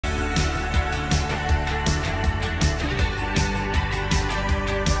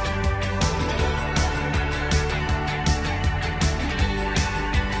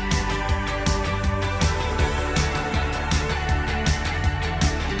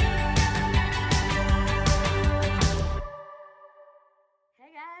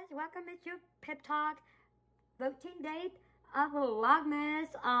welcome to your Pip Talk 13 days of Vlogmas.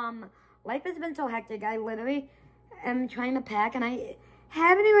 Life has been so hectic. I literally am trying to pack and I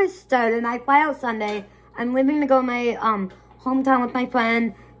haven't even started. I fly out Sunday. I'm leaving to go to my hometown with my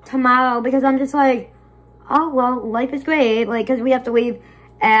friend tomorrow because I'm just like, oh well, life is great. Like, cause we have to leave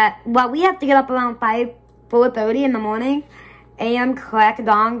at, well, we have to get up around 4:30 in the morning. AM crack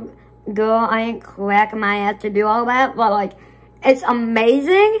dawn, girl, I ain't cracking my ass to do all that, but like, it's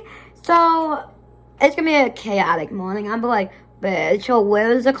amazing. So it's gonna be a chaotic morning. I'm like, bitch, so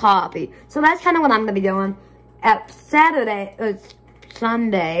where's the coffee? So that's kind of what I'm gonna be doing at Saturday or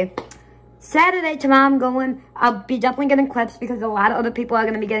Sunday. Saturday, tomorrow I'll be definitely getting clips because a lot of other people are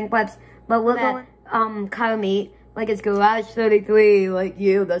gonna be getting clips. But we're going car meet, like it's Garage 33, like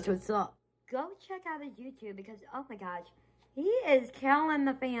you, that's what's up. Go check out his YouTube because, oh my gosh, he is killing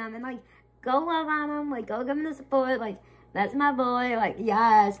the fam. And like, go love on him, like go give him the support, like that's my boy, like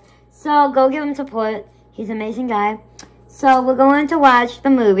yes. So go give him support, he's an amazing guy. So we're going to watch the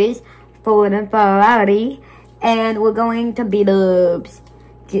movies, Ford and Ferrari, and we're going to B-Dubs.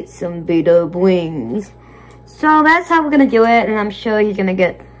 Get some B-Dub wings. So that's how we're gonna do it, and I'm sure he's gonna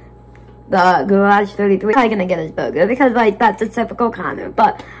get the Garage 33. Probably gonna get his burger because like that's a typical Conor.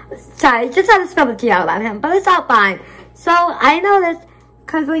 But sorry, just had to spill the tea out on him, but it's all fine. So I know this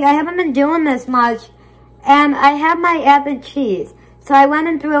because like I haven't been doing this much, and I have my added cheese. So I went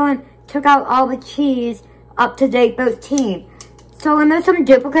in through and took out all the cheese up to day 13. So when there's some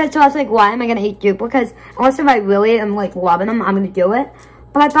duplicates, so I was like, why am I gonna eat duplicates? Unless if I really am like loving them, I'm gonna do it.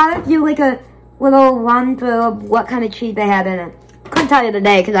 But I thought I'd do like a little run through of what kind of cheese they had in it. Couldn't tell you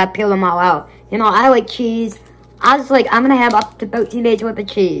today because I peeled them all out. You know, I like cheese. I was like, I'm going to have up to 13 days worth of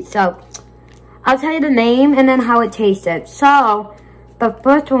cheese. So, I'll tell you the name and then how it tasted. So, the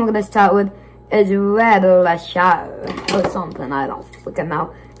first one we're going to start with is Red Lachar or something. I don't freaking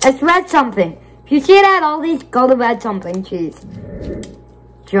know. It's Red something. If you see it at Aldi, go to Red something cheese.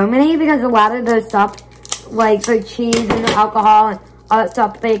 Germany, because a lot of their stuff, like for cheese and alcohol and all that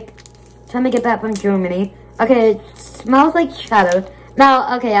stuff, they tend to get that from Germany. Okay, it smells like cheddar.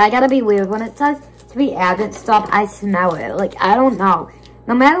 Now, okay, I gotta be weird. When it says to be added stuff, I smell it. Like, I don't know.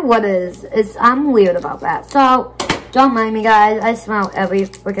 No matter what it is, I'm weird about that. So, don't mind me, guys. I smell every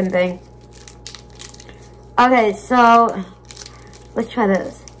freaking thing. Okay, so, let's try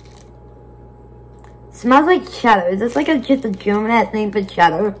this. Smells like cheddar. Is this like just a German name for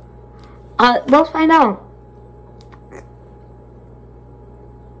cheddar? Let's find out.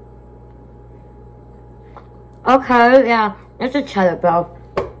 Okay, yeah, it's a cheddar, bro.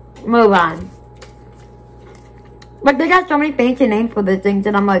 Move on. But they got so many fancy names for these things,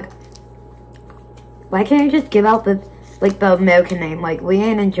 and I'm like, why can't you just give out the, like, the American name? Like, we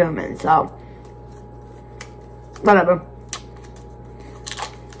ain't in German, so. Whatever.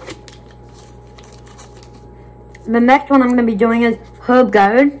 The next one I'm gonna be doing is Herb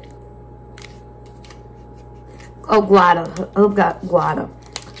Garden. Oh, Guada. Herb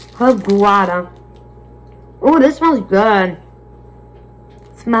Guada. Oh, this smells good.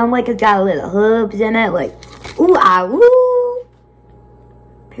 Smells like it's got a little herbs in it, like, ooh, ah, ooh.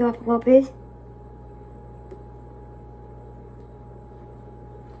 Peel off a little piece.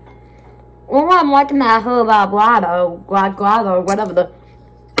 Oh, I'm liking that herb guado, or whatever the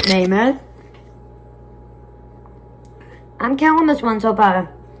name is. I'm killing this one so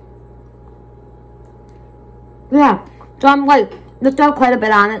far. Yeah, so I'm like, there's still quite a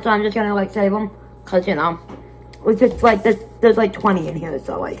bit on it, so I'm just gonna like save them. Cause you know, it's just like there's like 20 in here,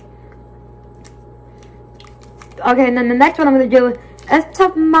 so like. Okay, and then the next one I'm gonna do is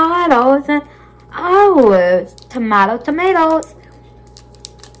tomatoes and olives. Tomatoes.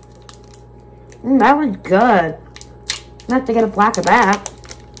 That one's good. I have to get a block of that.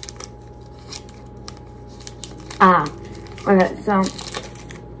 Okay, so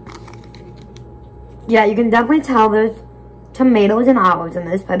yeah, you can definitely tell there's tomatoes and olives in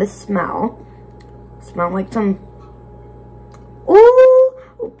this by the smell. Smell like some,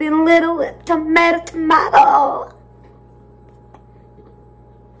 ooh, been a little tomato.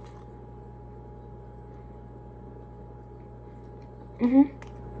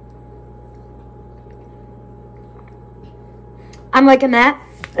 I'm liking that.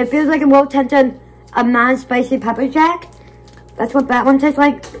 It feels like a well tinted, a non-spicy pepper jack. That's what that one tastes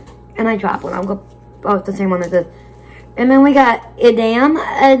like. And I dropped one. I'll go, oh, it's the same one as this. And then we got Edam.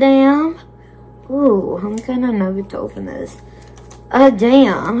 Ooh, I'm kind of nervous to open this.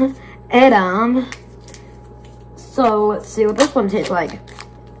 Edam. So, let's see what this one tastes like.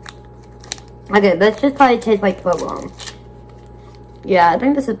 Okay, this just probably tastes like provolone. Yeah, I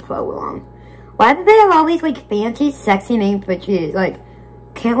think this is provolone. Why do they have all these, like, fancy, sexy names for cheese? Like,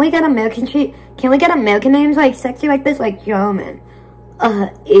 Can't we get American names like sexy like this, like German?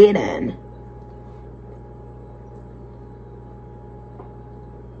 Eden.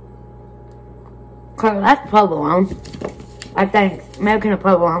 Okay, that's provolone. I think American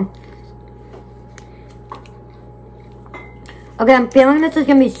provolone. Okay, I'm feeling this is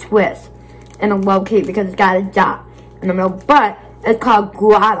gonna be Swiss and a low key because it's got a dot in the middle, but it's called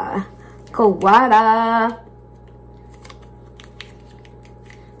guava. Guava.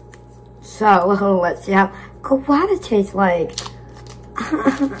 So let's see how guava tastes like.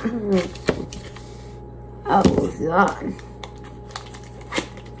 Oh god.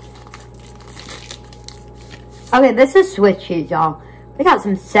 Okay, this is Swiss cheese, y'all. They got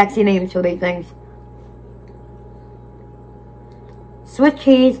some sexy names for these things. Swiss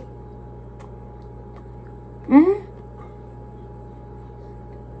cheese.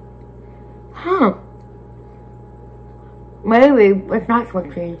 Huh. Maybe it's not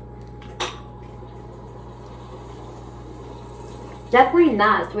Swiss cheese. Definitely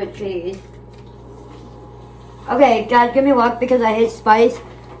not Swiss cheese. Okay, guys, give me luck because I hate spice.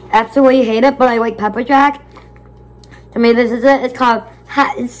 Absolutely hate it, but I like pepper jack. To me, this is it. It's called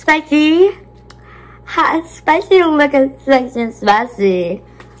hot and spicy. Hot and spicy, look at sexy and spicy.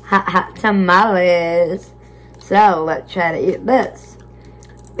 Hot tamales. So, let's try to eat this.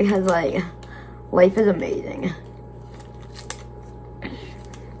 Because, like, life is amazing.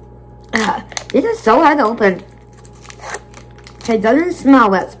 This is so hard to open. Okay, it doesn't smell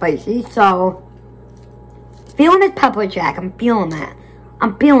that spicy, so. Feeling this pepper jack. I'm feeling that.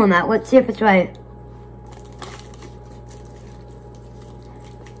 I'm feeling that. Let's see if it's right.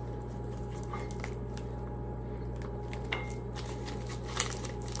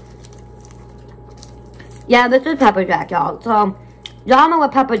 Yeah, this is pepper jack, y'all. So, y'all know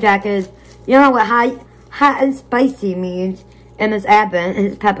what pepper jack is. You know what hot and spicy means in this advent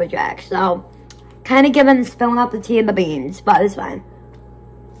is pepper jack. So, kind of spilling up the tea and the beans, but it's fine.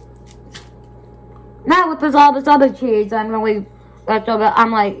 Now with this, all this other cheese, I'm really left over.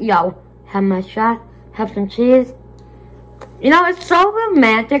 I'm like, yo, have my shot, have some cheese. You know, it's so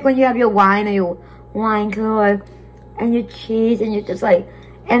romantic when you have your wine or your wine cooler and your cheese and you're just like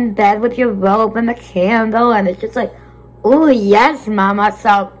in bed with your robe and the candle and it's just like, oh yes, mama.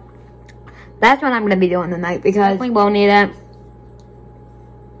 So that's what I'm gonna be doing tonight because we won't need it.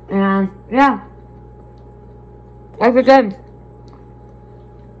 And yeah, life is good.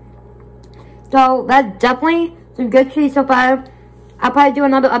 So that's definitely some good cheese so far. I'll probably do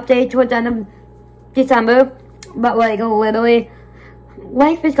another update towards the end of December, but like literally,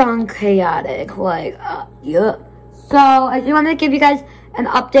 life is gone chaotic. Like, yeah. So I just wanted to give you guys an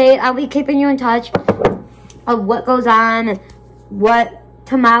update. I'll be keeping you in touch of what goes on, what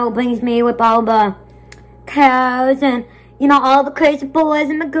tomorrow brings me with all the cows and you know all the crazy boys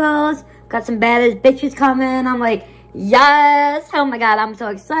and the girls. Got some badass bitches coming. I'm like, yes! Oh my god, I'm so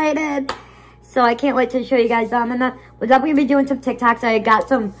excited. So I can't wait to show you guys them. And we're definitely gonna be doing some TikToks. I got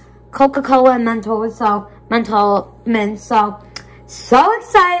some Coca-Cola and Mentos, so mental mints. So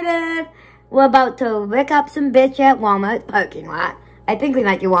excited! We're about to lick up some bitch at Walmart parking lot. I think we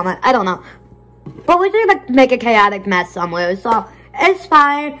might do Walmart. I don't know. But we're gonna make a chaotic mess somewhere. So it's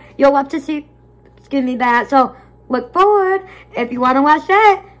fine. You'll love to see. Excuse me that. So look forward. If you want to watch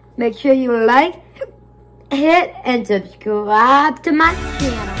that, make sure you like, hit, and subscribe to my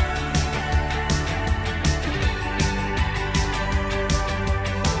channel.